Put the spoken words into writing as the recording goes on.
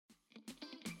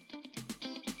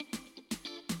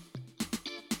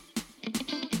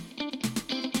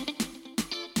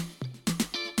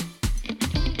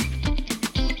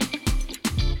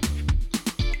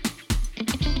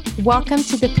Welcome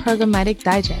to the Programmatic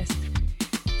Digest,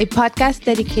 a podcast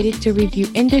dedicated to review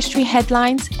industry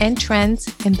headlines and trends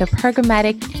in the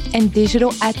programmatic and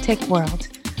digital ad tech world.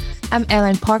 I'm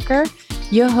Ellen Parker,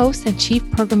 your host and Chief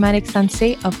Programmatic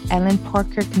Sensei of Ellen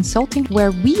Parker Consulting,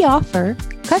 where we offer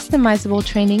customizable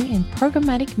training in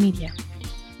programmatic media.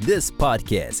 This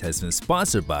podcast has been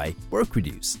sponsored by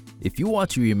WorkReduce. If you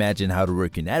want to reimagine how to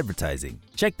work in advertising,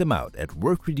 check them out at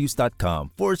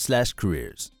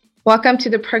workreduce.com/careers. Welcome to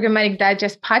the Programmatic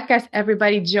Digest podcast,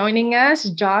 everybody joining us.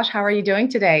 Josh, how are you doing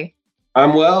today?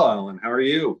 I'm well, Ellen. How are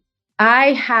you?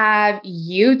 I have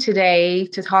you today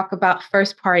to talk about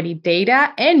first-party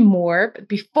data and more. But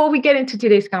before we get into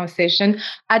today's conversation,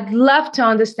 I'd love to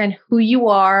understand who you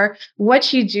are,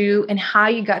 what you do, and how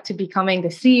you got to becoming the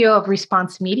CEO of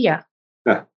Response Media.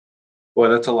 Boy,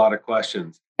 that's a lot of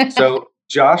questions. So,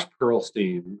 Josh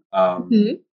Pearlstein, I'm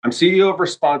CEO of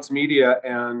Response Media,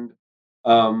 and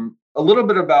a little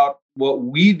bit about what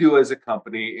we do as a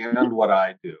company and what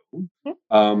I do.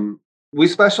 We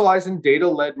specialize in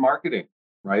data-led marketing,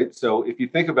 right? So if you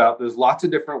think about, there's lots of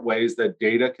different ways that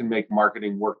data can make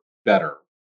marketing work better.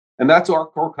 And that's our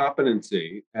core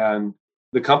competency. And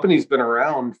the company's been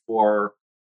around for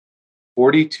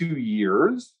 42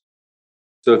 years.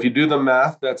 So if you do the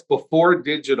math, that's before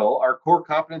digital. Our core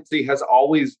competency has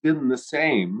always been the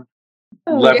same.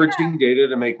 Leveraging data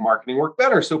to make marketing work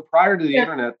better. So prior to the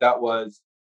internet, that was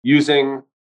using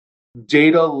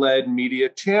data-led media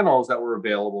channels that were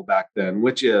available back then,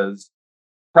 which is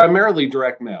primarily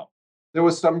direct mail. There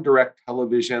was some direct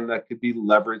television that could be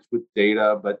leveraged with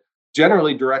data, but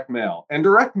generally direct mail. And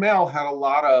direct mail had a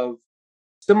lot of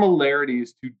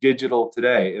similarities to digital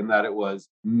today in that it was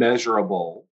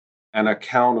measurable and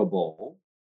accountable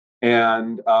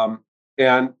and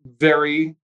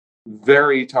very,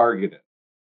 very targeted.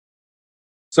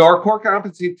 So our core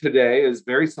competency today is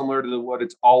very similar to what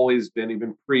it's always been,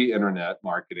 even pre-internet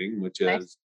marketing, which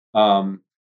is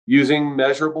using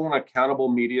measurable and accountable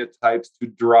media types to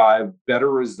drive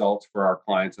better results for our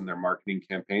clients and their marketing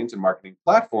campaigns and marketing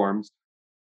platforms.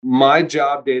 My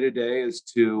job day to day is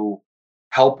to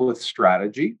help with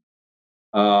strategy,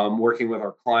 working with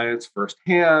our clients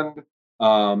firsthand.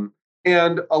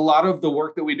 And a lot of the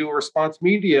work that we do at Response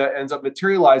Media ends up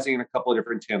materializing in a couple of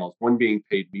different channels, one being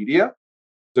paid media.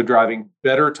 So driving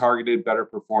better targeted, better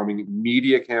performing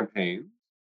media campaigns.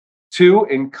 Two,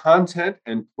 in content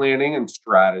and planning and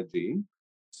strategy.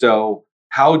 So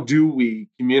how do we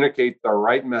communicate the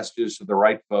right messages to the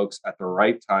right folks at the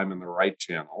right time in the right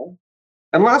channel?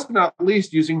 And last but not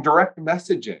least, using direct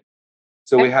messaging.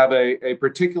 So we have a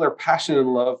particular passion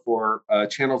and love for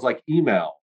channels like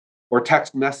email or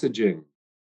text messaging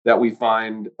that we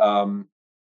find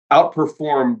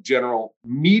outperform general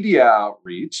media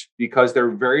outreach because they're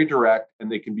very direct and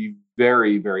they can be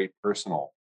very, very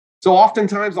personal. So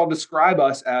oftentimes I'll describe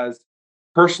us as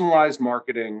personalized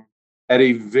marketing at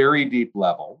a very deep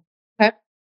level. Okay.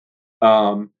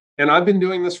 And I've been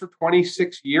doing this for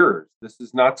 26 years. This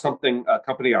is not a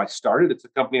company I started. It's a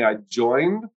company I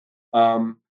joined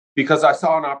because I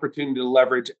saw an opportunity to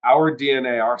leverage our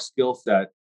DNA, our skill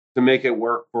set to make it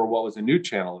work for what was a new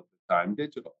channel at the time,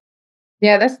 digital.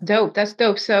 Yeah, that's dope. That's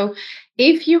dope. So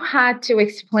if you had to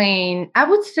explain, I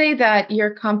would say that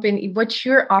your company, what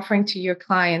you're offering to your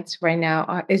clients right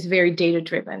now is very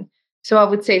data-driven. So I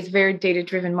would say it's very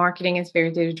data-driven marketing. It's very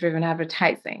data-driven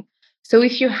advertising. So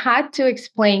if you had to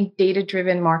explain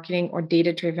data-driven marketing or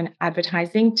data-driven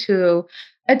advertising to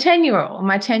a 10-year-old,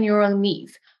 my 10-year-old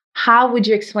niece, how would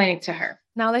you explain it to her?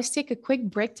 Now let's take a quick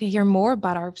break to hear more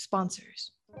about our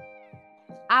sponsors.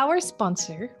 Our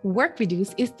sponsor,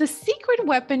 WorkReduce, is the secret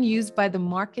weapon used by the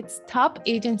market's top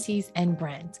agencies and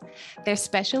brands. Their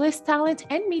specialist talent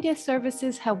and media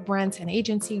services help brands and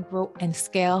agencies grow and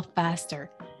scale faster.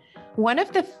 One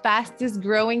of the fastest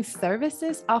growing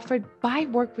services offered by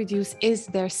WorkReduce is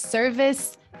their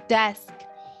service desk.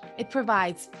 It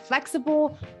provides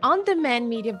flexible, on-demand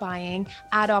media buying,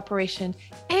 ad operation,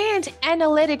 and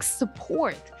analytics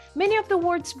support. Many of the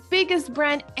world's biggest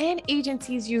brand and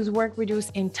agencies use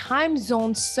WorkReduce in time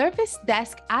zone service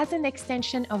desk as an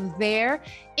extension of their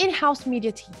in-house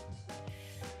media team.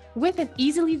 With an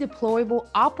easily deployable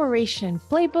operation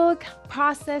playbook,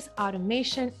 process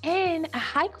automation, and a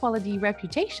high-quality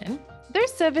reputation, their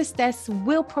service desks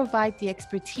will provide the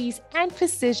expertise and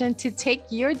precision to take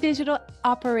your digital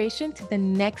operation to the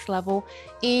next level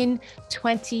in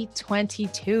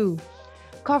 2022.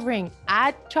 Covering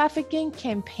ad trafficking,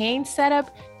 campaign setup,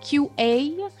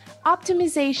 QA,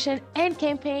 optimization, and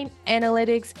campaign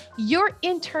analytics, your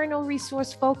internal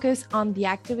resource focus on the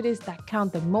activities that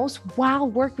count the most, while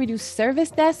WorkReduce Service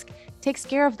Desk takes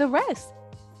care of the rest.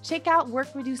 Check out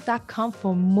workreduce.com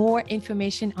for more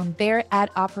information on their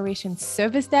ad operations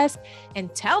service desk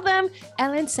and tell them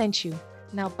Ellen sent you.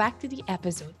 Now back to the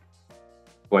episode.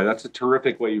 Boy, that's a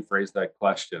terrific way you phrased that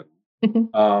question.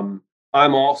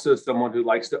 I'm also someone who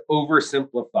likes to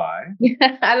oversimplify.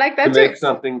 I like that to too. Make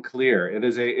something clear. It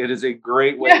is a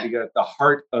great way to get at the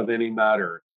heart of any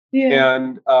matter. Yeah.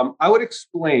 And I would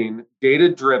explain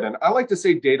data-driven. I like to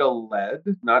say data-led,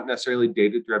 not necessarily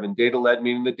data-driven. Data-led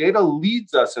meaning the data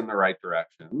leads us in the right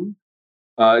direction.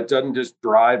 It doesn't just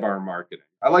drive our marketing.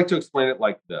 I like to explain it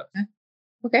like this.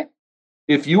 Okay.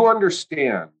 If you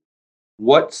understand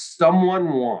what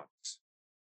someone wants,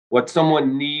 what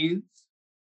someone needs,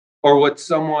 or what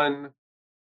someone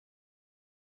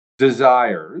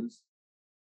desires,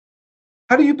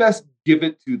 how do you best give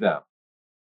it to them?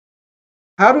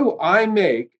 How do I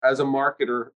make, as a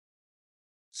marketer,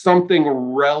 something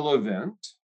relevant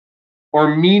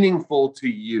or meaningful to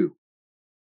you?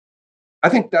 I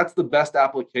think that's the best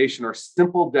application or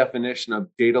simple definition of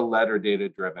data-led or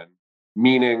data-driven,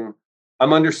 meaning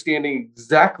I'm understanding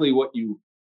exactly what you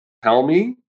tell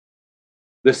me,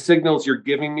 the signals you're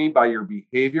giving me by your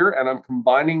behavior, and I'm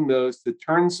combining those to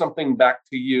turn something back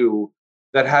to you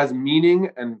that has meaning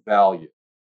and value.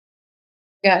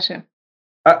 Gotcha.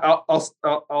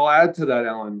 I'll add to that,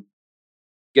 Ellen,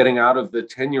 getting out of the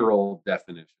 10-year-old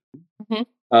definition.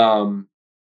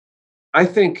 I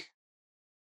think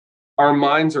our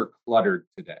minds are cluttered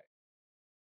today.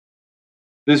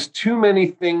 There's too many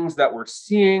things that we're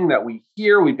seeing, that we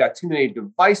hear. We've got too many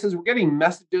devices. We're getting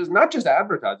messages, not just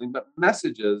advertising, but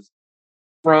messages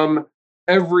from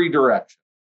every direction.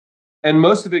 And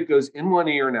most of it goes in one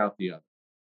ear and out the other.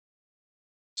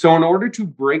 So in order to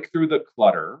break through the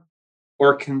clutter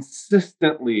or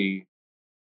consistently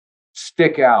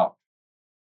stick out,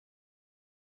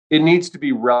 it needs to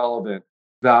be relevant,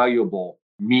 valuable,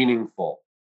 meaningful.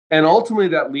 And ultimately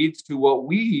that leads to what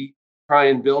we try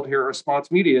and build here at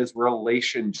Response Media is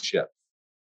relationships.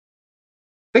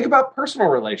 Think about personal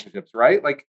relationships, right?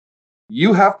 Like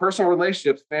you have personal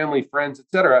relationships, family, friends,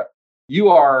 etc. You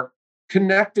are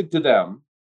connected to them.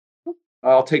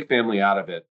 I'll take family out of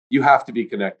it. You have to be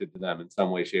connected to them in some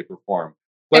way, shape, or form.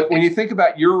 But when you think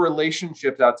about your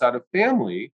relationships outside of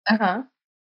family,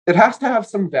 it has to have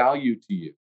some value to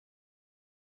you.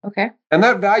 Okay. And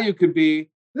that value could be,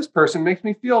 this person makes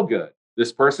me feel good.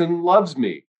 This person loves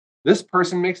me. This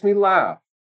person makes me laugh.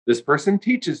 This person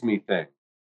teaches me things.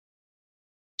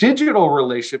 Digital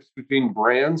relationships between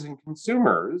brands and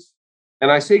consumers,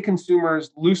 and I say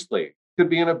consumers loosely, could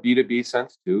be in a B2B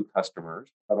sense too, customers,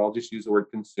 but I'll just use the word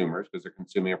consumers because they're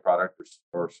consuming a product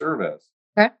or service.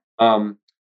 Okay.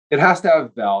 It has to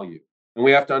have value. And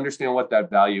we have to understand what that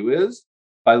value is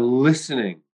by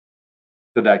listening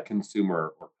to that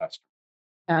consumer or customer.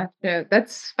 Gotcha.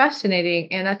 That's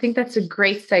fascinating. And I think that's a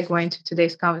great segue into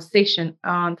today's conversation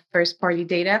on first-party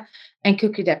data and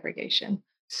cookie deprecation.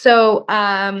 So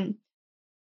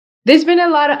there's been a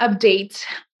lot of updates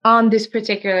on this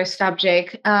particular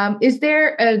subject. Is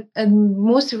there a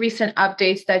most recent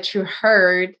updates that you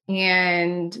heard?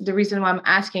 And the reason why I'm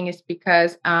asking is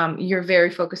because you're very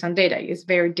focused on data. It's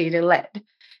very data-led.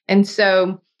 And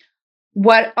so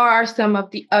what are some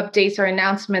of the updates or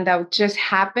announcements that just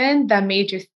happened that made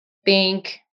you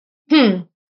think, I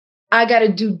got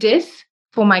to do this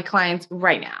for my clients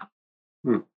right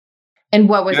now? And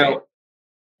what was it?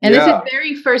 And this is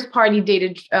very first-party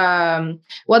data.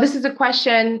 Well, this is a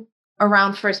question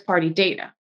around first-party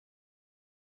data.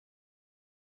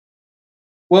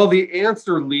 Well, the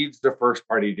answer leads to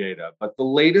first-party data, but the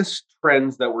latest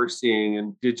trends that we're seeing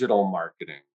in digital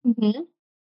marketing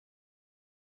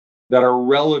that are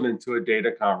relevant to a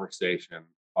data conversation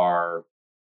are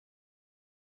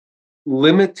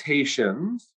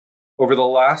limitations over the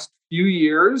last few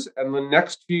years and the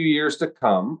next few years to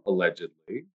come,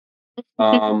 allegedly,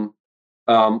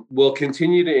 will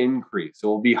continue to increase. It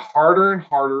will be harder and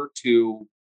harder to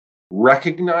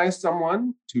recognize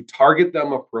someone, to target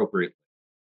them appropriately.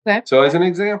 Okay. So as an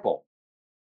example,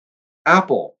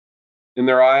 Apple in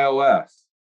their iOS,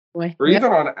 or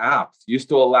even on apps, used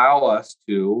to allow us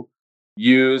to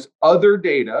use other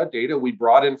data we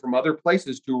brought in from other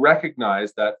places to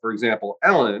recognize that, for example,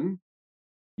 Ellen,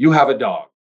 you have a dog,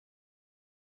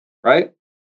 right?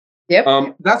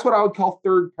 Yep. That's what I would call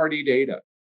third-party data.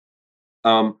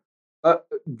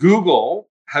 Google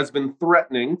has been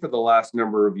threatening for the last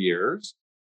number of years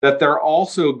that they're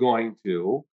also going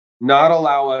to not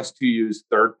allow us to use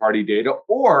third-party data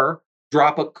or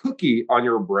drop a cookie on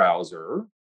your browser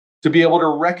to be able to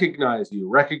recognize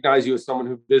you as someone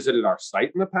who visited our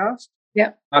site in the past,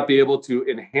 Yeah. not be able to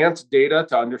enhance data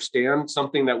to understand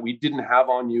something that we didn't have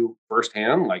on you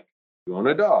firsthand, like you own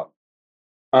a dog.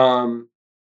 Um,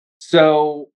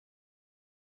 so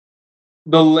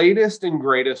the latest and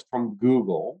greatest from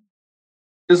Google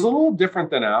is a little different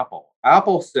than Apple.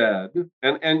 Apple said,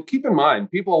 and keep in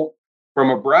mind, people from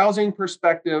a browsing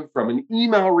perspective, from an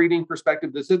email reading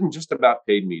perspective, this isn't just about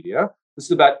paid media. This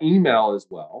is about email as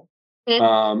well,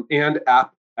 and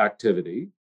app activity.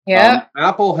 Yeah.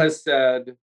 Apple has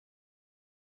said,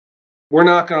 we're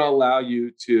not going to allow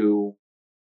you to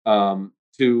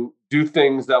do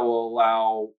things that will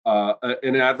allow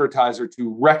an advertiser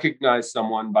to recognize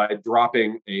someone by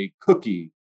dropping a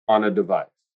cookie on a device.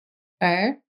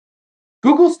 Okay.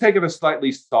 Google's taken a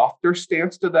slightly softer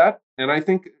stance to that, and I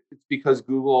think it's because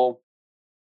Google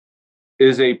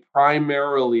is a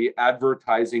primarily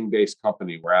advertising-based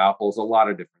company, where Apple's a lot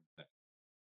of different things.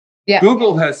 Yeah.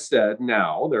 Google has said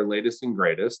now, their latest and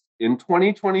greatest, in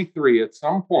 2023, at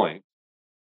some point,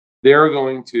 they're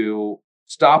going to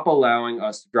stop allowing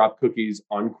us to drop cookies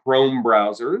on Chrome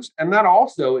browsers, and that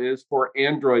also is for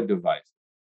Android devices.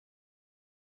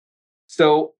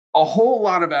 So a whole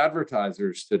lot of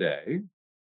advertisers today,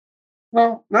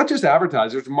 well, not just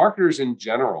advertisers, marketers in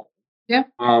general, Yeah.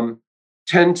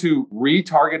 tend to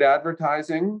retarget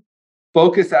advertising,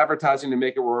 focus advertising to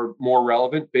make it more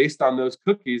relevant based on those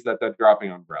cookies that they're dropping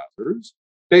on browsers,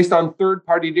 based on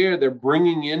third-party data they're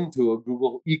bringing into a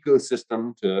Google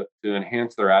ecosystem to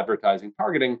enhance their advertising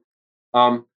targeting.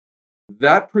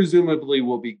 That presumably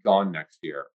will be gone next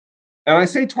year. And I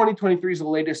say 2023 is the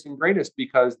latest and greatest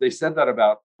because they said that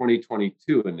about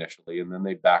 2022 initially, and then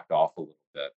they backed off a little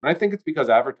bit. And I think it's because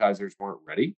advertisers weren't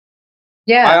ready.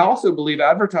 Yeah. I also believe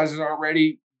advertisers aren't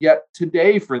ready yet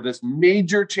today for this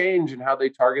major change in how they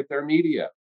target their media.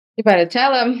 You better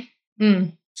tell them.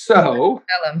 So,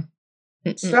 Tell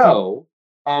them. so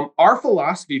our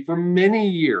philosophy for many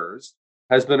years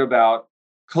has been about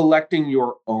collecting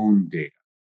your own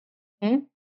data.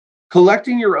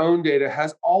 Collecting your own data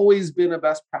has always been a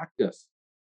best practice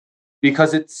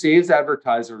because it saves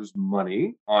advertisers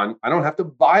money on, I don't have to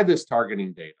buy this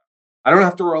targeting data. I don't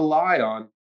have to rely on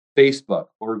Facebook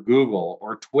or Google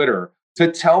or Twitter to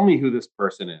tell me who this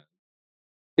person is.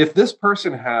 If this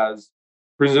person has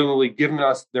presumably given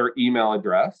us their email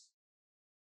address,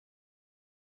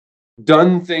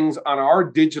 done things on our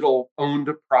digital owned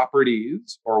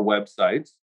properties or websites,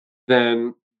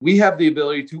 then we have the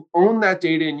ability to own that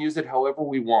data and use it however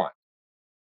we want.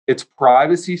 It's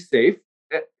privacy safe,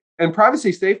 and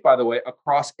privacy safe, by the way,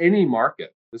 across any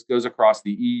market. This goes across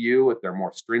the EU with their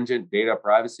more stringent data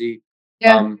privacy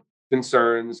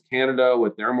concerns, Canada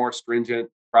with their more stringent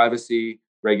privacy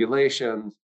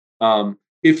regulations.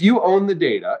 If you own the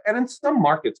data, and in some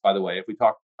markets, by the way, if we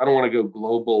talk, I don't want to go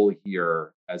global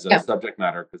here as a subject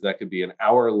matter because that could be an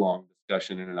hour-long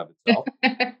discussion in and of itself.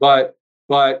 But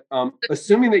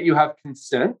assuming that you have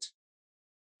consent,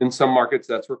 in some markets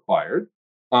that's required.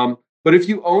 But if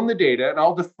you own the data, and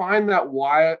I'll define that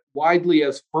widely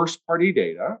as first-party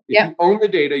data, if you own the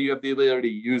data, you have the ability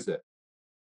to use it.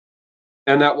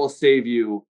 And that will save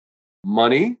you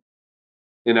money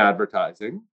in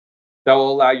advertising. That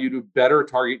will allow you to better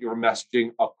target your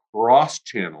messaging across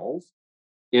channels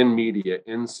in media,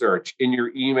 in search, in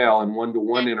your email and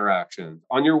one-to-one interactions,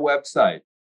 on your website.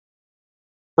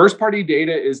 First-party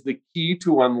data is the key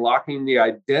to unlocking the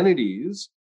identities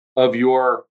of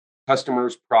your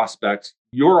customers, prospects,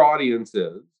 your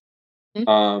audiences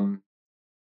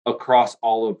across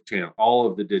all of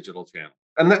the digital channels.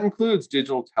 And that includes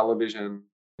digital television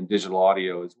and digital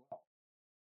audio as well.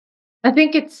 I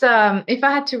think it's if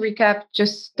I had to recap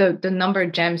just the number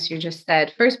of gems you just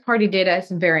said, first party data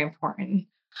is very important.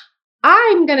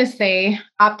 I'm going to say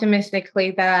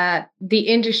optimistically that the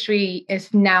industry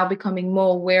is now becoming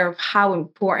more aware of how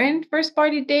important first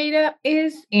party data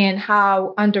is and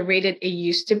how underrated it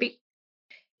used to be.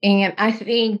 And I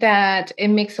think that it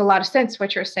makes a lot of sense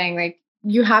what you're saying. Like,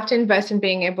 you have to invest in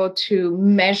being able to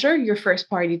measure your first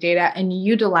party data and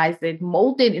utilize it,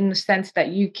 mold it in the sense that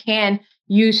you can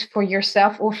use for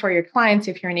yourself or for your clients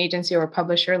if you're an agency or a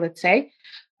publisher, let's say,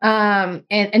 and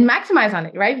maximize on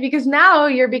it, right? Because now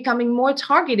you're becoming more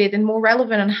targeted and more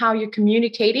relevant on how you're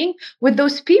communicating with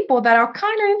those people that are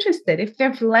kind of interested. If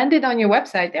they've landed on your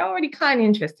website, they're already kind of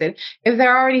interested. If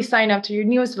they're already signed up to your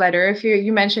newsletter, if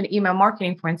you mentioned email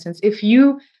marketing, for instance, if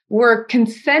you were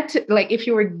if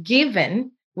you were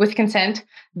given with consent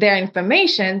their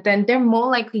information, then they're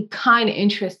more likely kind of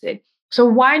interested. So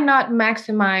why not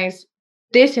maximize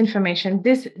this information,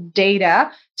 this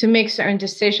data to make certain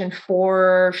decision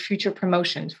for future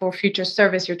promotions, for future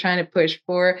service you're trying to push,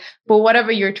 for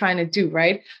whatever you're trying to do,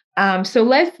 right? So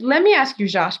let me ask you,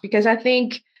 Josh, because I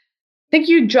think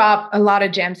you dropped a lot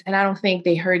of gems and I don't think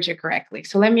they heard you correctly.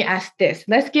 So let me ask this.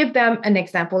 Let's give them an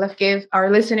example. Let's give our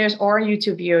listeners or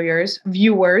YouTube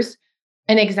viewers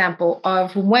an example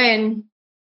of when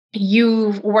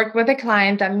you've worked with a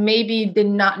client that maybe did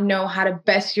not know how to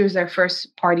best use their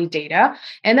first party data.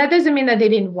 And that doesn't mean that they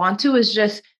didn't want to, it's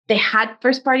just they had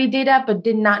first party data, but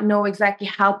did not know exactly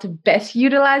how to best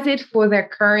utilize it for their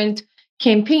current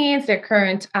campaigns, their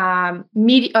current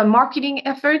media marketing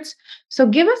efforts. So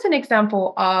give us an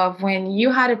example of when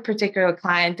you had a particular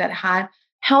client that had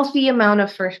healthy amount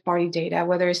of first party data,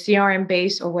 whether it's CRM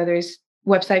based or whether it's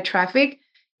website traffic,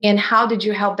 and how did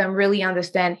you help them really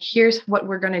understand, here's what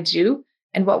we're going to do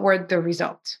and what were the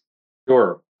results?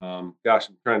 Sure. Gosh,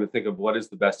 I'm trying to think of what is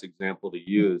the best example to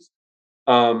use.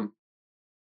 Um,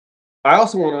 I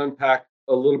also want to unpack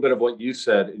a little bit of what you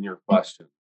said in your question.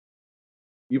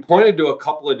 You pointed to a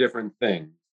couple of different things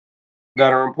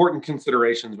that are important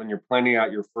considerations when you're planning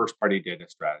out your first party data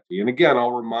strategy. And again,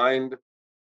 I'll remind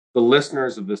the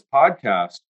listeners of this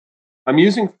podcast, I'm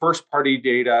using first party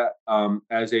data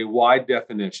as a wide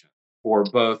definition for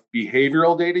both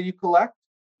behavioral data you collect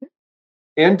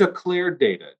and declared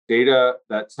data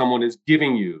that someone is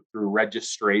giving you through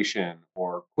registration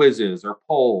or quizzes or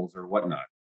polls or whatnot.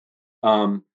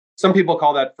 Some people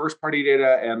call that first party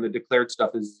data, and the declared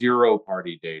stuff is zero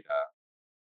party data.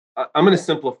 I'm going to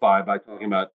simplify by talking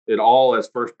about it all as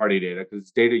first party data because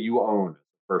it's data you own as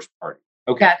first party.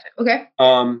 Okay. Gotcha. Okay.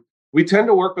 We tend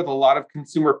to work with a lot of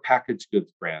consumer packaged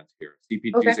goods brands here.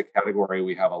 CPG is Okay. a category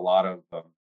we have a lot of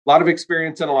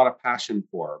experience and a lot of passion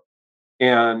for.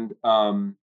 And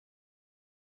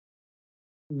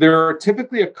there are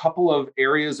typically a couple of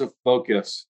areas of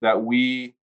focus that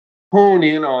we hone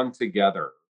in on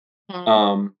together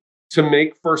to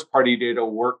make first party data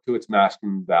work to its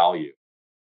maximum value.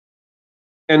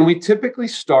 And we typically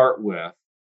start with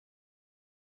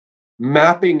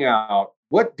mapping out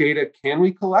what data can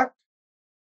we collect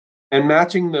and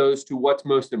matching those to what's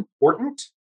most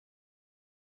important.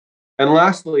 And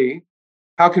lastly,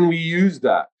 how can we use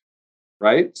that,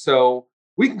 right? So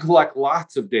we can collect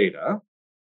lots of data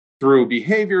through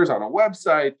behaviors on a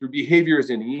website, through behaviors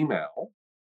in email.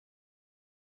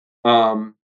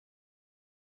 But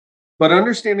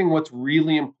understanding what's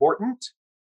really important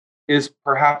is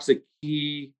perhaps a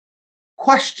key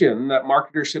question that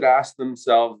marketers should ask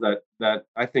themselves that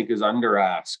I think is under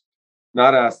asked,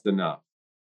 not asked enough.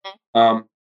 In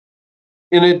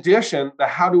addition, the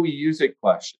how do we use it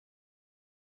question.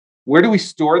 Where do we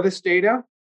store this data?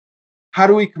 How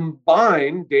do we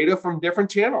combine data from different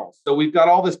channels? So we've got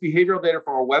all this behavioral data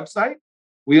from our website.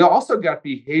 We also got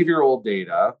behavioral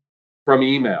data from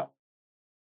email.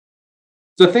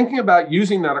 So thinking about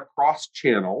using that across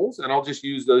channels, and I'll just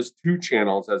use those two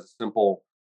channels as a simple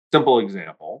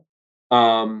example,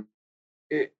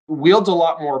 it wields a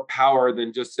lot more power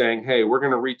than just saying, hey, we're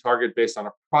going to retarget based on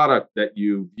a product that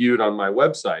you viewed on my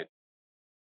website.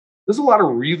 There's a lot of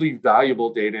really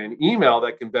valuable data in email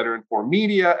that can better inform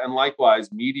media, and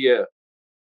likewise, media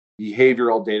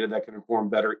behavioral data that can inform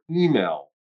better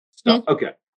email stuff.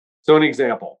 Okay, so an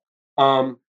example.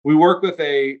 We work with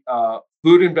a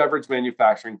food and beverage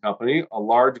manufacturing company, a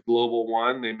large global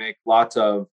one. They make lots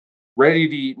of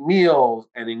ready-to-eat meals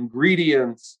and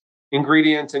ingredients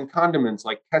and condiments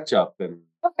like ketchup and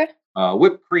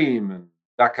whipped cream and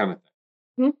that kind of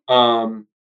thing.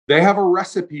 They have a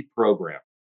recipe program.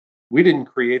 We didn't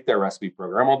create their recipe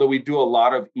program, although we do a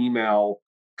lot of email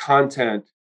content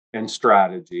and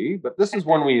strategy, but this is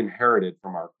one we inherited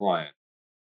from our client.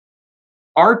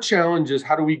 Our challenge is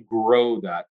how do we grow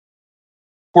that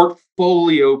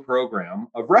portfolio program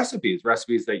of recipes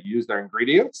that use their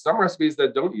ingredients, some recipes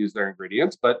that don't use their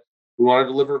ingredients, but we want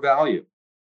to deliver value.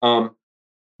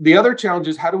 The other challenge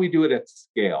is how do we do it at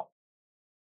scale?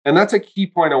 And that's a key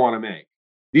point I want to make.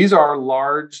 These are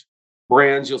large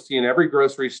brands you'll see in every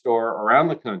grocery store around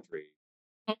the country.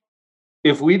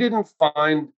 If we didn't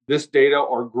find this data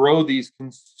or grow these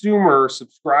consumer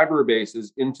subscriber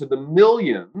bases into the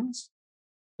millions,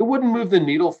 it wouldn't move the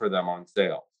needle for them on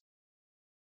sales.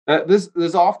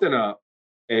 There's often I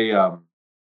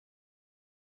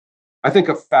think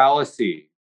a fallacy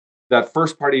that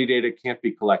first party data can't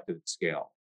be collected at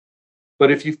scale. But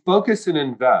if you focus and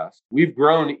invest, we've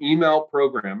grown email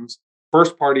programs,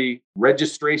 first party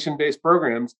registration based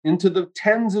programs into the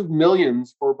tens of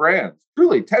millions for brands,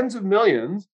 truly tens of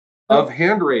millions of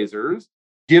hand raisers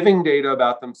giving data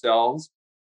about themselves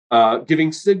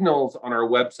giving signals on our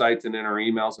websites and in our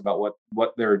emails about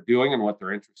what they're doing and what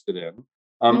they're interested in.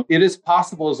 It is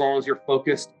possible as long as you're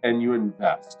focused and you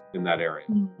invest in that area.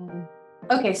 Mm-hmm.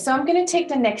 Okay, so I'm going to take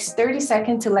the next 30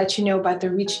 seconds to let you know about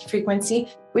the reach frequency,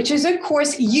 which is a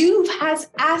course you has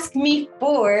asked me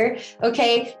for,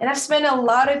 okay? And I've spent a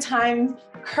lot of time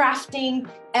crafting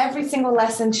every single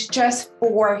lesson just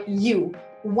for you.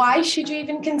 Why should you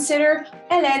even consider?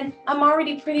 And then I'm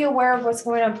already pretty aware of what's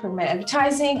going on in programmatic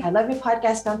advertising. I love your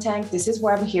podcast content. This is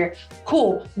where I'm here.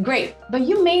 Cool, great. But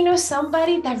you may know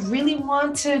somebody that really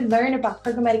wants to learn about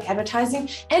programmatic advertising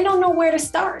and don't know where to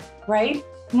start, right?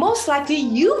 Most likely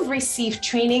you've received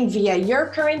training via your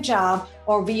current job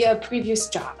or via a previous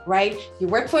job, right? You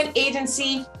work for an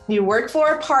agency, you work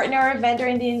for a partner, a vendor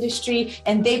in the industry,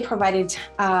 and they provided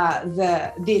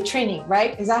the training,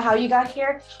 right? Is that how you got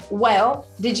here? Well,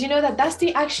 did you know that that's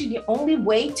actually the only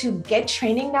way to get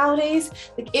training nowadays?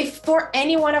 Like if for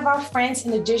any one of our friends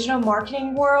in the digital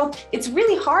marketing world, it's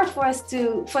really hard for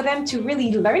them to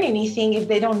really learn anything if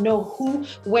they don't know who,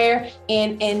 where,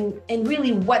 and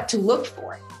really what to look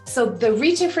for. So the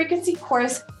Reach and Frequency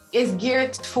course is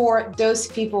geared for those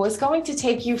people. It's going to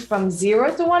take you from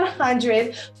 0 to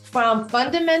 100, from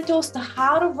fundamentals to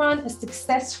how to run a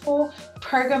successful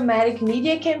programmatic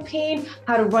media campaign,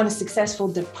 how to run a successful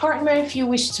department if you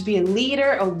wish to be a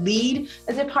leader or lead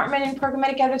a department in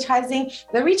programmatic advertising.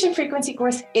 The Reach and Frequency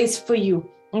course is for you.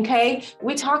 Okay,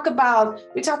 we talk about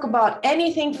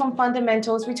anything from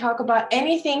fundamentals. We talk about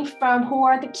anything from who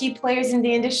are the key players in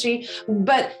the industry.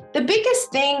 But the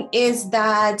biggest thing is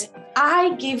that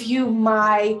I give you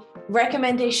my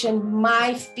recommendation,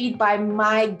 my feedback,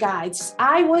 my guides.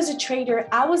 I was a trader.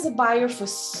 I was a buyer for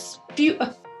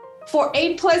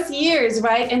 8+ years,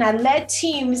 right? And I led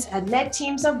teams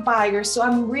of buyers. So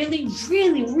I'm really,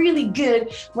 really, really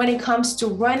good when it comes to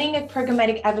running a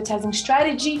programmatic advertising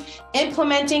strategy,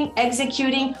 implementing,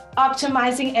 executing,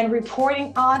 optimizing, and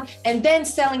reporting on, and then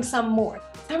selling some more.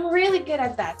 I'm really good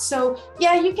at that. So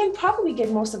yeah, you can probably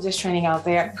get most of this training out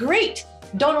there. Great.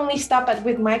 Don't only stop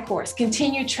with my course,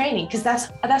 continue training, because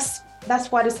that's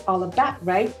what it's all about,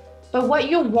 right? But what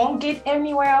you won't get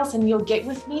anywhere else and you'll get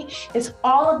with me is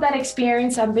all of that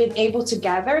experience I've been able to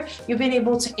gather, you've been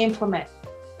able to implement.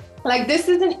 Like this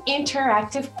is an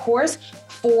interactive course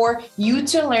for you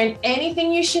to learn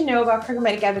anything you should know about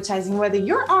programmatic advertising, whether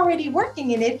you're already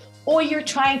working in it or you're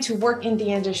trying to work in the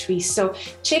industry. So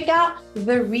check out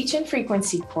the Reach and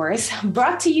Frequency course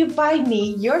brought to you by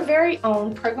me, your very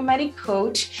own programmatic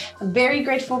coach. I'm very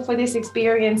grateful for this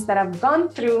experience that I've gone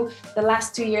through the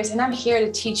last 2 years, and I'm here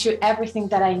to teach you everything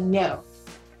that I know.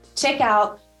 Check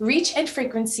out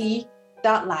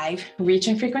reachandfrequency.live,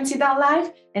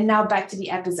 reachandfrequency.live, and now back to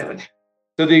the episode.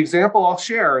 So the example I'll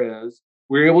share is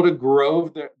we're able to grow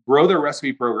their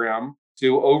recipe program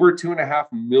to over 2.5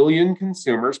 million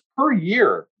consumers per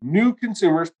year, new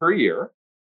consumers per year.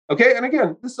 Okay, and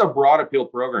again, this is a broad appeal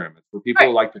program. It's for people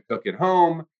who like to cook at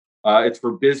home. It's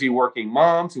for busy working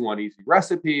moms who want easy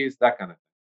recipes, that kind of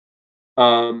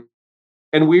thing.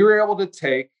 And we were able to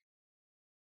take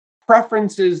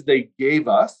preferences they gave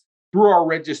us through our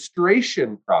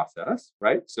registration process,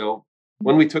 right? So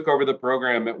when we took over the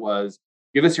program, it was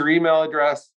give us your email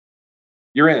address,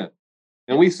 you're in.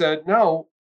 And we said, no,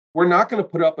 we're not going to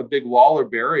put up a big wall or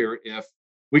barrier if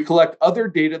we collect other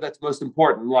data that's most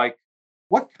important, like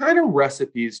what kind of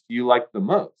recipes do you like the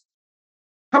most?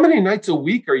 How many nights a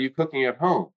week are you cooking at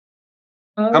home?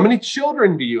 How many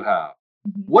children do you have?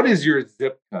 What is your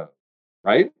zip code,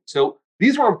 right? So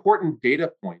these were important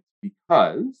data points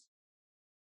because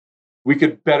we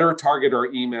could better target our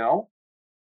email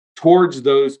towards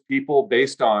those people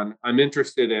based on, I'm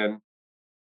interested in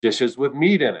dishes with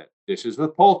meat in it, dishes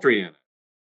with poultry in it,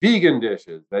 vegan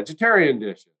dishes, vegetarian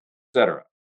dishes, etc.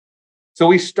 So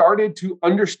we started to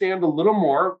understand a little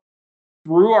more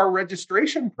through our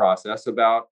registration process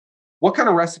about what kind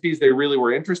of recipes they really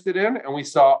were interested in. And we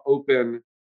saw open,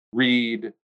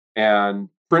 read, and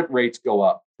print rates go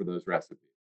up for those recipes.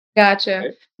 Gotcha.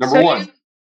 Okay? Number one.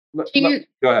 Go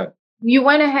ahead. You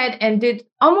went ahead and did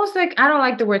almost like, I don't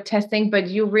like the word testing, but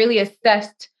you really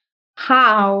assessed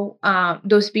how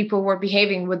those people were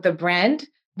behaving with the brand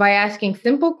by asking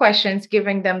simple questions,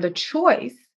 giving them the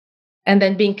choice, and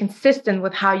then being consistent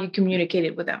with how you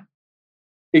communicated with them.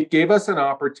 It gave us an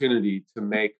opportunity to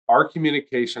make our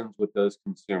communications with those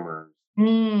consumers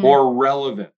more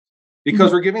relevant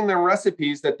because we're giving them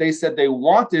recipes that they said they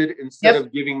wanted instead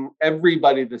of giving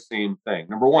everybody the same thing.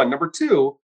 Number one. Number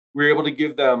two, we were able to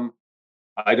give them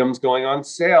items going on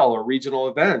sale or regional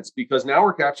events because now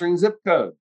we're capturing zip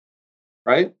code,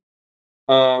 right?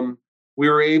 We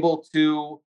were able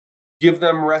to give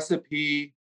them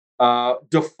recipe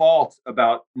default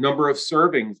about number of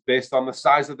servings based on the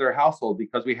size of their household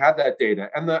because we had that data.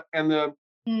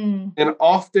 And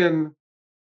often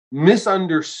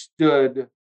misunderstood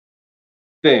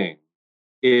thing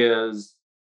is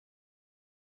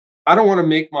I don't want to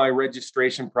make my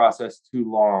registration process too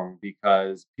long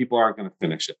because people aren't going to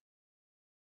finish it.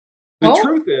 The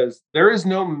truth is, there is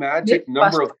no magic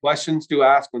number of questions to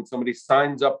ask when somebody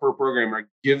signs up for a program or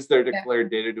gives their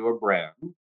declared data to a brand.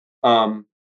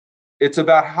 It's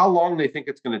about how long they think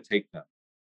it's going to take them.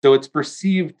 So it's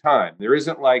perceived time. There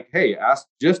isn't like, hey, ask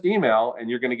just email and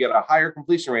you're going to get a higher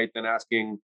completion rate than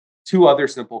asking 2 other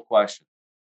simple questions.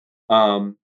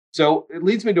 So it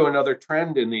leads me to another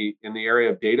trend in the area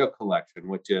of data collection,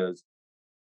 which is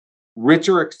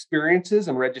richer experiences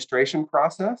and registration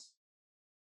process.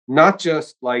 Not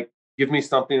just like, give me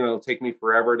something that'll take me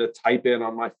forever to type in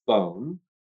on my phone.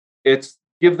 It's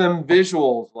give them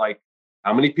visuals like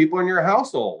how many people in your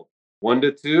household? 1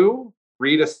 to 2,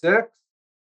 3 to 6.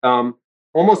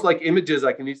 Almost like images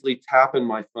I can easily tap in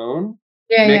my phone.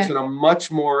 Makes it a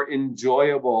much more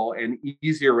enjoyable and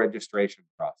easier registration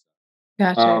process.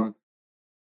 Gotcha.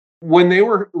 When they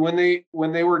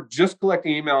were just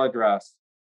collecting email address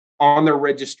on their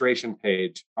registration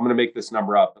page, I'm going to make this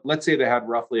number up, but let's say they had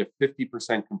roughly a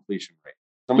 50% completion rate.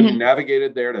 Somebody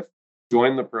navigated there to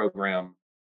join the program.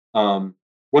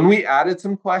 When we added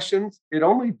some questions, it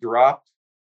only dropped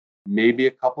maybe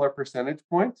a couple of percentage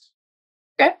points.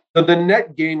 Okay. So the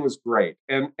net gain was great.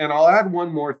 And I'll add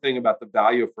one more thing about the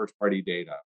value of first-party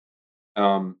data.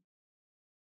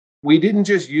 We didn't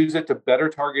just use it to better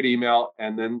target email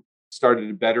and then started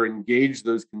to better engage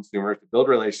those consumers to build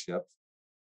relationships.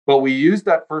 But we used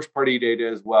that first-party data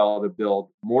as well to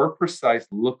build more precise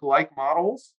lookalike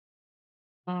models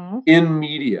in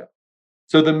media.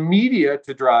 So the media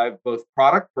to drive both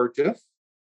product purchase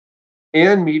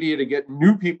and media to get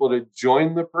new people to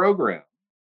join the program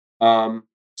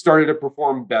started to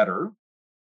perform better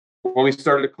when we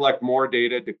started to collect more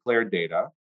data, declared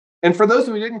data. And for those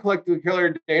who we didn't collect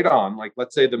declared data on, like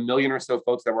let's say the million or so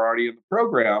folks that were already in the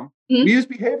program, we used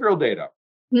behavioral data.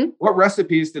 What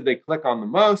recipes did they click on the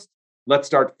most? Let's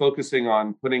start focusing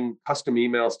on putting custom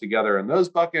emails together in those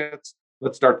buckets.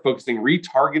 Let's start focusing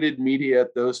retargeted media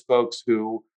at those folks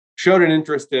who showed an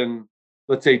interest in,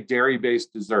 let's say,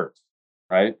 dairy-based desserts,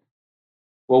 right?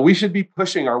 Well, we should be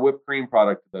pushing our whipped cream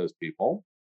product to those people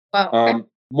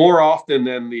more often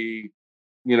than the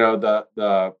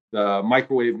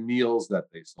microwave meals that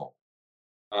they sold.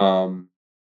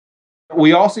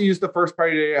 We also use the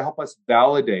first-party data to help us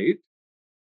validate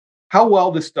how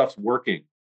well this stuff's working.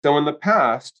 So in the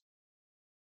past,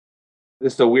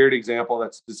 this is a weird example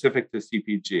that's specific to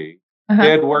CPG. They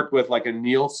had worked with like a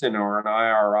Nielsen or an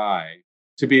IRI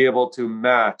to be able to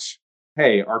match,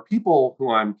 hey, are people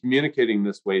who I'm communicating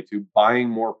this way to buying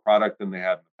more product than they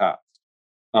had in the past?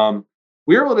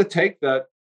 We were able to take that,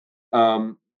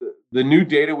 the new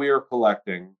data we are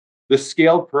collecting, the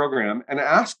scaled program, and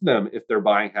ask them if their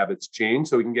buying habits change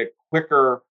so we can get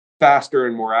quicker, faster,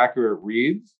 and more accurate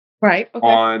reads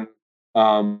on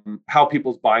how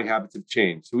people's buying habits have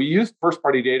changed. So we used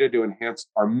first-party data to enhance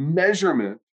our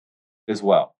measurement as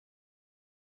well,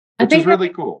 which is really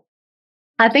cool.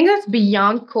 I think that's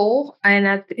beyond cool.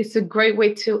 And it's a great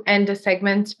way to end the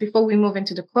segment. Before we move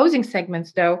into the closing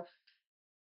segments, though,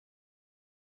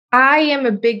 I am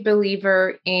a big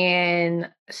believer in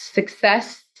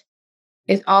success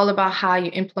is all about how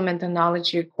you implement the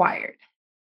knowledge you acquired.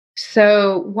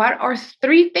 So what are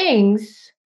 3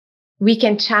 things we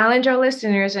can challenge our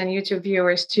listeners and YouTube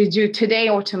viewers to do today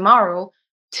or tomorrow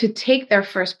to take their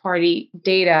first-party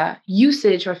data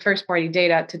usage or first-party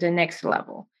data to the next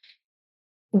level?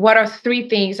 What are 3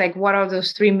 things, like what are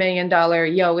those $3 million,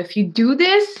 if you do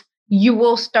this, you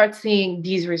will start seeing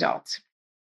these results?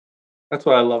 That's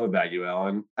what I love about you,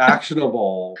 Ellen.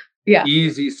 Actionable,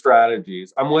 easy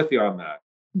strategies. I'm with you on that.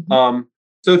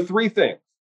 So 3 things.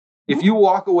 If you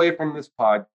walk away from this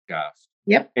podcast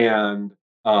and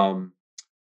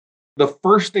the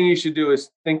first thing you should do is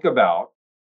think about,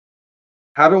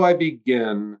 how do I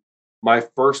begin my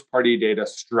first-party data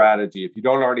strategy if you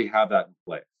don't already have that in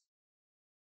place?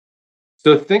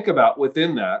 So think about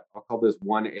within that, I'll call this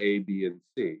 1A, B, and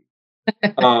C.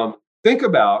 Think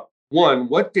about 1,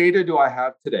 what data do I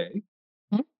have today?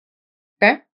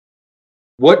 Okay.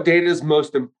 What data is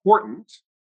most important?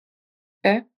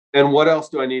 Okay. And what else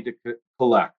do I need to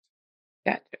collect?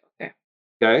 Gotcha. Okay.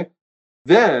 Okay.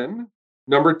 Then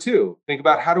number 2, think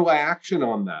about how do I action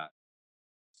on that?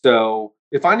 So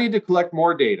if I need to collect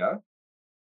more data,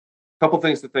 a couple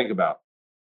things to think about.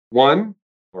 1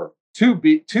 or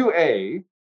 2A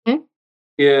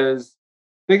is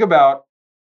think about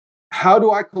how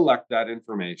do I collect that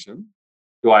information?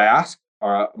 Do I ask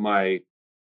my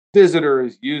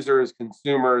visitors, users,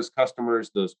 consumers, customers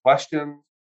those questions?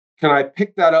 Can I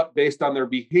pick that up based on their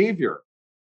behavior,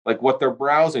 like what they're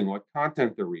browsing, what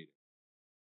content they're reading?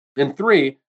 And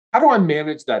three, how do I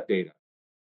manage that data?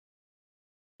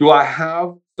 Do I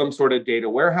have some sort of data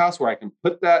warehouse where I can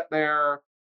put that there?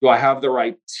 Do I have the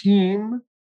right team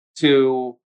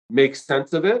to make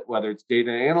sense of it, whether it's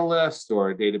data analysts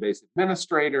or database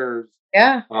administrators?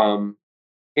 Yeah.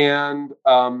 And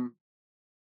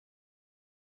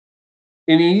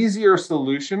An easier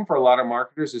solution for a lot of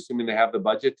marketers, assuming they have the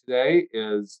budget today,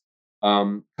 is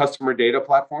customer data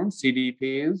platforms,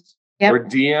 CDPs, Yep. or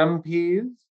DMPs.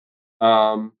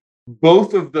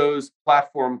 Both of those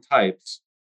platform types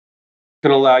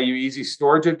can allow you easy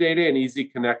storage of data and easy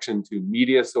connection to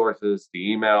media sources,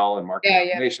 the email and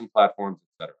marketing automation platforms, et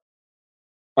cetera.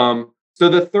 So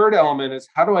the third element is,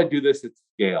 how do I do this at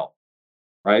scale,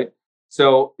 right?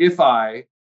 So if I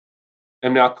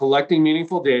am now collecting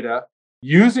meaningful data,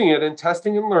 using it and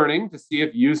testing and learning to see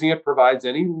if using it provides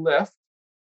any lift.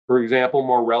 For example,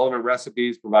 more relevant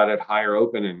recipes provided higher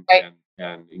open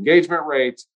and engagement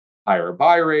rates, higher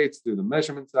buy rates through the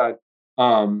measurement side.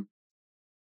 How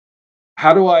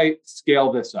do I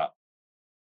scale this up?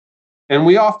 And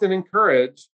we often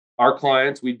encourage our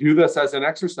clients, we do this as an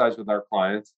exercise with our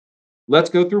clients. Let's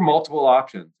go through multiple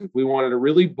options. If we wanted to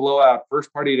really blow out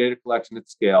first-party data collection at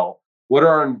scale, what are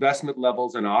our investment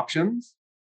levels and options?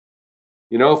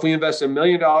 You know, if we invest $1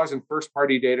 million in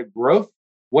first-party data growth,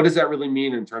 what does that really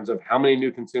mean in terms of how many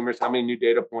new consumers, how many new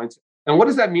data points, and what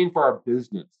does that mean for our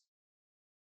business?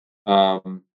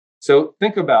 So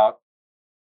think about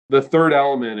the third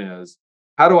element is,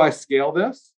 how do I scale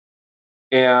this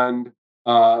and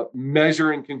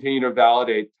measure and continue to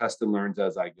validate, test, and learn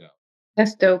as I go?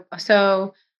 That's dope.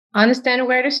 So understand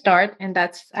where to start, and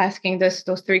that's asking those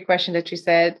three questions that you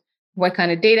said. What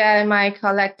kind of data am I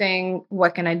collecting?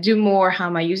 What can I do more? How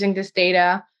am I using this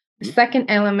data? The second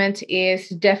element is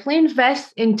definitely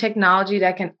invest in technology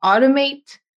that can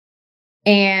automate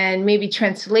and maybe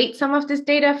translate some of this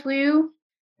data for you.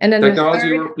 And then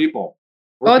technology or people?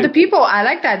 The people. I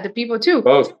like that. The people too.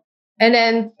 Both. And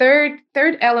then third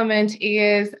element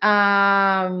is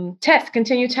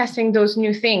continue testing those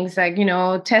new things, like,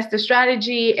 test the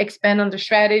strategy, expand on the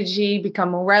strategy, become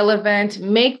more relevant,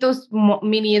 make those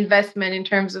mini investment in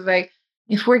terms of, like,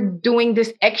 if we're doing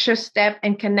this extra step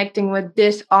and connecting with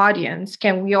this audience,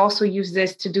 can we also use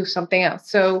this to do something else?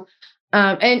 So,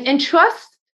 and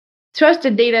trust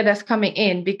the data that's coming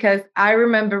in, because I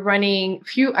remember running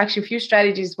few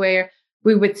strategies where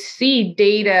we would see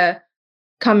data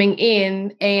coming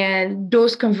in and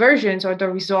those conversions or the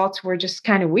results were just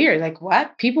kind of weird. Like,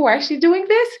 what? People are actually doing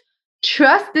this?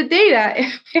 Trust the data.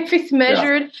 If it's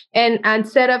measured and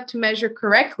set up to measure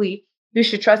correctly, you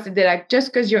should trust the data.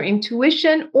 Just because your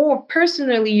intuition or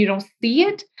personally you don't see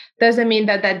it doesn't mean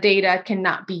that data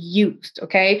cannot be used.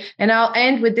 Okay. And I'll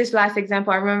end with this last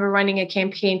example. I remember running a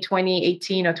campaign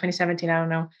 2018 or 2017, I don't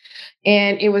know.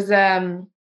 And it was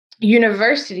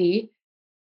university.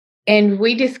 And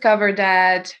we discovered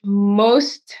that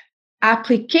most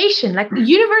application, like the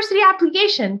university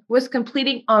application, was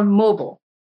completing on mobile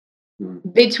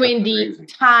between the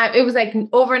time. It was like an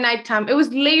overnight time. It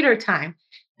was later time.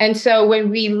 And so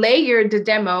when we layered the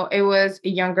demo, it was a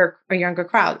younger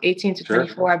crowd, 18 to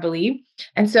 24, I believe.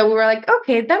 And so we were like,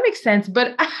 okay, that makes sense.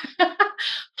 But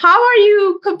how are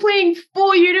you completing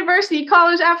full university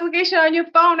college application on your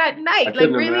phone at night? I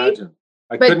couldn't imagine.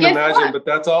 I couldn't imagine, but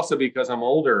that's also because I'm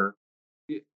older.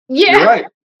 Yeah, you're right.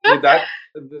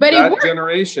 That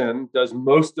generation does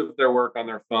most of their work on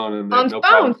their phone, and there's no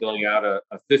problem filling out a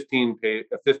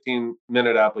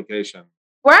 15-minute application.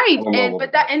 Right,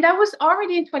 and that was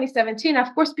already in 2017.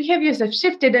 Of course, behaviors have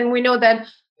shifted, and we know that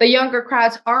the younger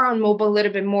crowds are on mobile a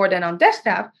little bit more than on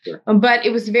desktop. Sure. But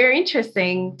it was very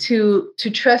interesting to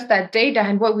trust that data,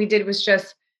 and what we did was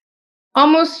just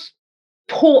almost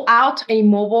pull out a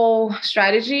mobile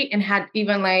strategy and had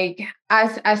even like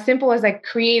as simple as like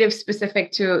creative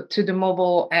specific to the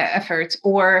mobile efforts,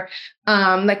 or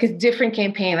like a different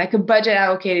campaign, like a budget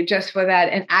allocated just for that,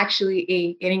 and actually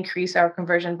it increased our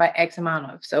conversion by X amount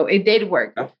of. So it did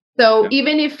work. Yeah. So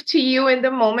even if to you in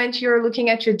the moment you're looking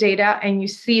at your data and you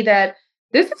see that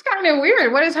this is kind of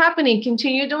weird, what is happening?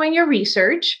 Continue doing your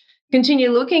research.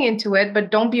 Continue looking into it,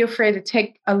 but don't be afraid to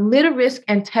take a little risk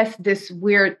and test this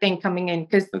weird thing coming in,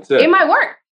 because it might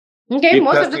work. Okay, keep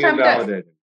most of the time it does.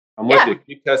 I'm with you.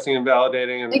 Keep testing and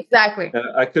validating. And, exactly.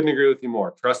 And I couldn't agree with you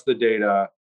more. Trust the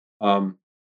data.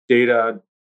 Data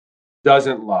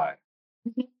doesn't lie.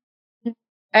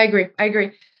 I agree.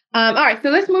 All right, so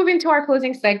let's move into our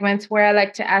closing segments where I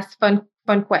like to ask fun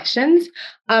questions.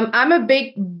 I'm a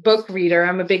big book reader.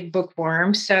 I'm a big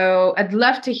bookworm, so I'd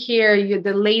love to hear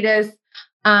the latest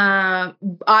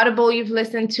Audible you've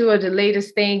listened to, or the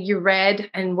latest thing you read,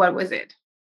 and what was it?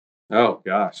 Oh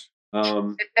gosh.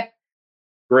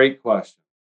 Great question.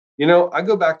 You know, I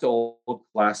go back to old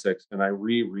classics and I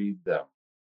reread them.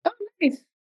 Oh, nice.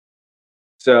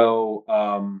 So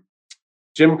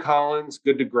Jim Collins,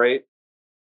 Good to Great,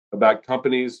 about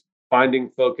companies finding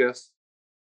focus.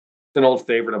 It's an old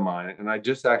favorite of mine, and I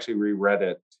just actually reread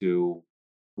it to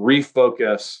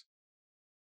refocus.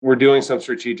 We're doing some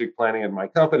strategic planning in my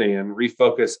company and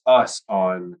refocus us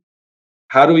on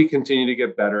how do we continue to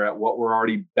get better at what we're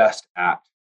already best at?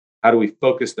 How do we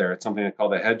focus there? It's something I call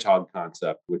the hedgehog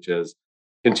concept, which is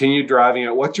continue driving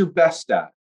at what you're best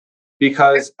at.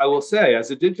 Because I will say,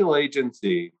 as a digital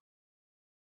agency,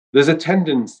 there's a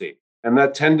tendency, and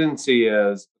that tendency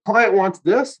is client wants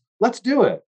this, let's do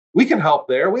it. We can help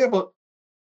there. We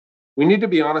need to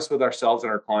be honest with ourselves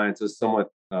and our clients, is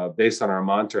somewhat based on our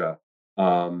mantra.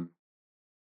 Um,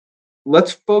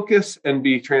 let's focus and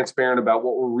be transparent about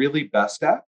what we're really best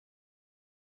at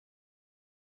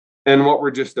and what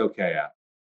we're just okay at,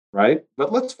 right?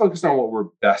 But let's focus on what we're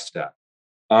best at.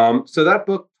 So that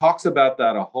book talks about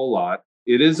that a whole lot.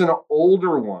 It is an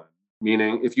older one,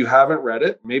 meaning if you haven't read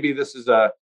it, maybe this is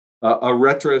a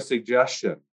retro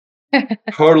suggestion.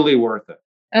 Totally worth it.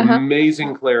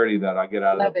 Amazing clarity that I get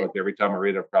out of Love that book every time I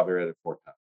read it. I've probably read it 4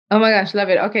 times. Oh my gosh, love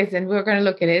it. Okay, so then we're going to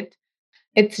look at it.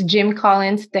 It's Jim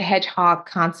Collins, The Hedgehog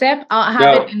Concept. I'll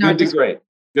have it in our Good to Great.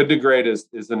 Good to Great is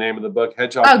the name of the book.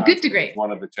 Hedgehog Oh, Concept Good to Great. is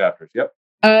one of the chapters. Yep.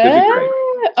 Good to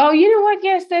Great. Oh, you know what?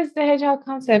 Yes, that's The Hedgehog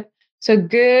Concept. So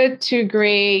Good to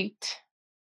Great.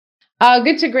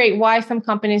 Good to Great, Why Some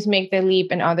Companies Make the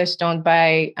Leap and Others Don't,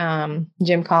 by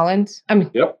Jim Collins.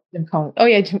 Yep. Jim Collins. Oh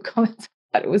yeah, Jim Collins.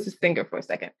 I thought it was a singer for a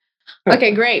second.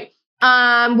 Okay, great.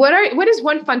 What is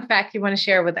one fun fact you want to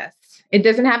share with us? It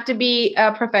doesn't have to be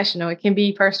professional. It can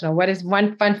be personal. What is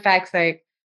one fun fact like,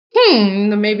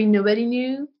 maybe nobody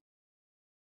knew?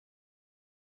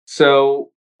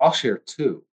 So I'll share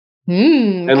 2.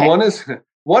 And okay.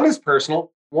 one is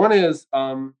personal. One is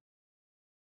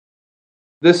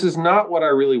this is not what I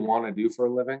really want to do for a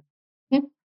living. I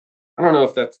don't know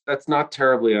if that's not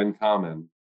terribly uncommon.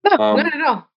 No, not at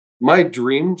all. My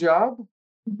dream job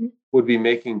would be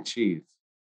making cheese.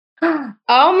 Oh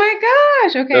my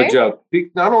gosh. Okay. No joke.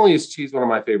 Not only is cheese one of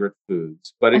my favorite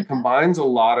foods, but it combines a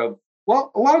lot of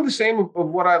the same of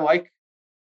what I like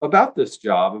about this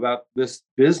job, about this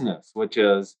business, which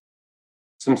is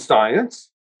some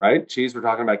science, right? Cheese, we're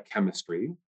talking about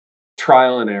chemistry,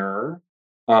 trial and error,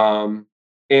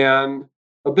 and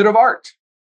a bit of art,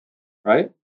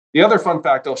 right? The other fun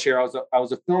fact I'll share, I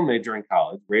was a film major in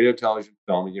college, radio, television,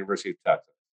 film at University of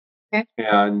Texas. Okay.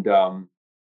 And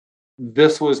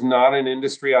this was not an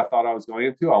industry I thought I was going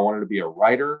into. I wanted to be a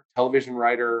writer, television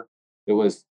writer. It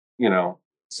was,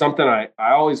 something I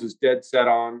always was dead set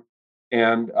on.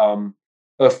 And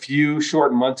a few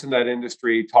short months in that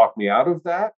industry talked me out of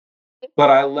that. But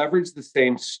I leveraged the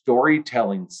same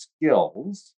storytelling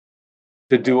skills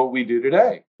to do what we do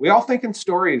today. We all think in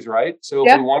stories, right? So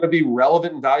if we want to be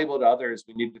relevant and valuable to others,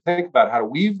 we need to think about how to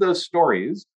weave those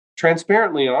stories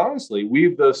transparently and honestly,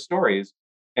 weave those stories.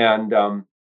 And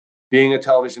being a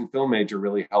television film major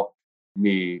really helped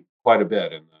me quite a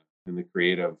bit in the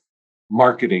creative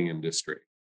marketing industry.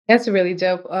 That's really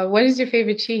dope. What is your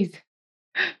favorite cheese?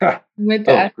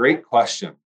 Great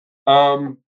question.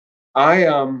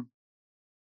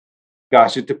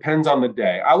 Gosh, it depends on the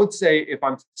day. I would say if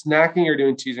I'm snacking or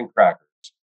doing cheese and crackers,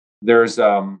 there's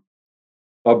a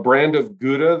brand of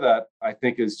Gouda that I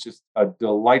think is just a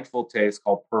delightful taste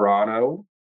called Purano.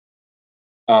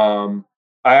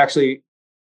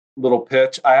 Little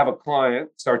pitch, I have a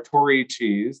client, Sartori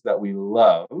Cheese, that we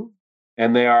love,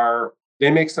 and they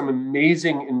make some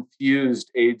amazing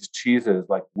infused aged cheeses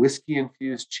like whiskey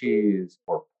infused cheese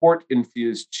or port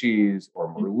infused cheese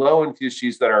or Merlot infused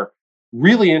cheese that are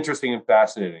really interesting and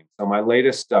fascinating. So my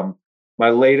latest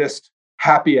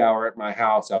happy hour at my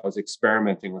house, I was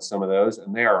experimenting with some of those,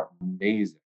 and they are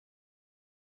amazing.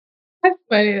 That's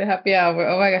funny, the happy hour.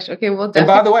 Oh my gosh. Okay, well. And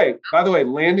by the way,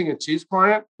 landing a cheese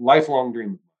client, lifelong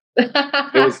dream.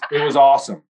 It was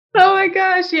awesome. Oh my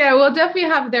gosh. Yeah, we'll definitely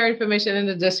have their information in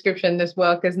the description as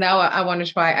well, because now I want to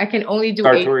try. I can only do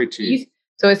Sartori cheese.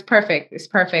 So it's perfect. It's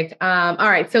perfect. All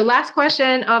right. So last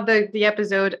question of the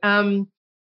episode.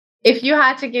 If you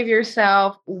had to give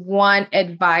yourself one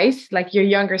advice, like your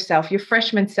younger self, your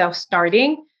freshman self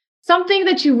starting, something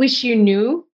that you wish you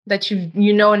knew that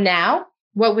you know now,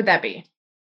 what would that be?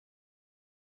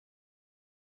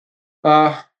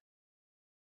 Uh,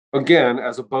 Again,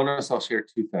 as a bonus, I'll share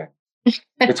two things.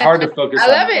 It's hard to focus I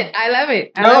on love one. it. I love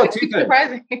it. I No, love it. two Keep things.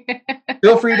 surprising.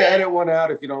 Feel free to edit one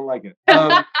out if you don't like it.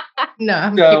 No,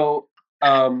 I'm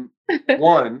kidding.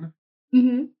 One,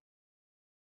 Mhm.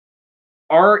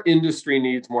 our industry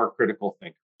needs more critical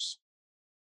thinkers.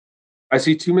 I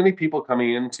see too many people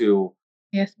coming into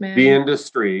Yes, the ma'am.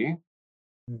 industry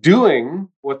doing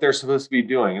what they're supposed to be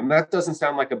doing. And that doesn't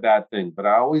sound like a bad thing, but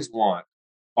I always want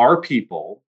our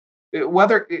people,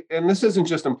 and this isn't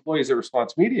just employees at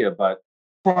Response Media, but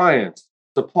clients,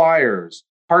 suppliers,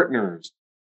 partners,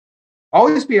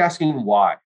 always be asking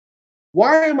why.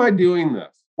 Why am I doing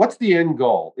this? What's the end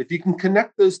goal? If you can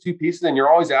connect those two pieces and you're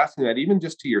always asking that, even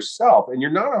just to yourself, and you're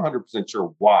not 100%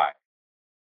 sure why,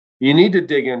 you need to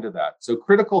dig into that. So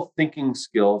critical thinking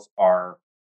skills are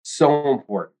so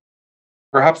important.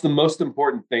 Perhaps the most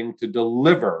important thing to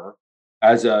deliver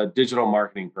as a digital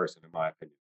marketing person, in my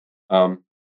opinion.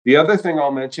 The other thing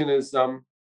I'll mention is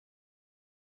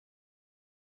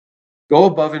go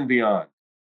above and beyond.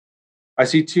 I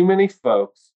see too many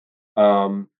folks,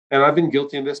 and I've been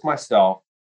guilty of this myself,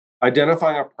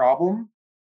 identifying a problem,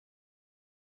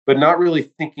 but not really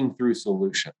thinking through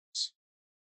solutions.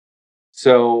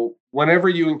 So whenever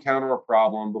you encounter a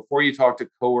problem, before you talk to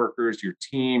coworkers, your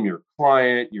team, your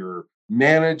client, your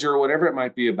manager, whatever it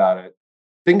might be about it,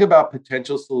 think about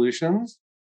potential solutions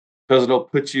because it'll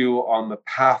put you on the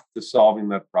path to solving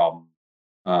that problem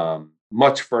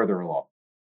much further along.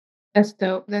 That's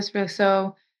dope. That's real.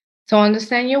 So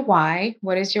understand your why.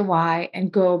 What is your why?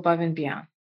 And go above and beyond.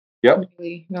 Yep.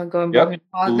 Really, go above Yep. and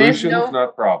beyond. Solutions,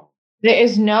 not problems. There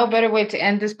is no better way to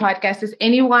end this podcast.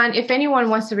 If anyone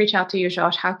wants to reach out to you,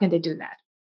 Josh, how can they do that?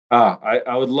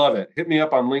 I would love it. Hit me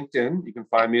up on LinkedIn. You can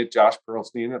find me at Josh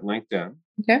Pearlstein at LinkedIn.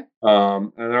 Okay.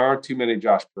 And there aren't too many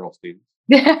Josh Pearlsteins.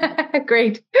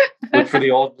 Great. Look for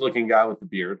the old-looking guy with the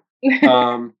beard.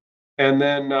 And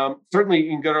then certainly you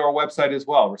can go to our website as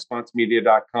well,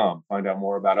 responsemedia.com. Find out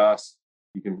more about us.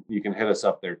 You can hit us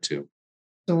up there too.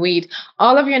 Sweet.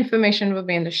 All of your information will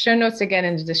be in the show notes, again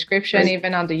in the description, Great.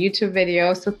 even on the YouTube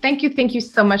video. So thank you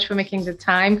so much for making the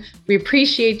time. We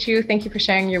appreciate you. Thank you for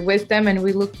sharing your wisdom, and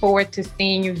we look forward to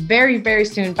seeing you very, very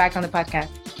soon back on the podcast.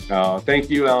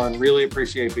 Thank you, Ellen. Really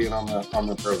appreciate being on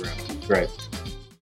the program. Great.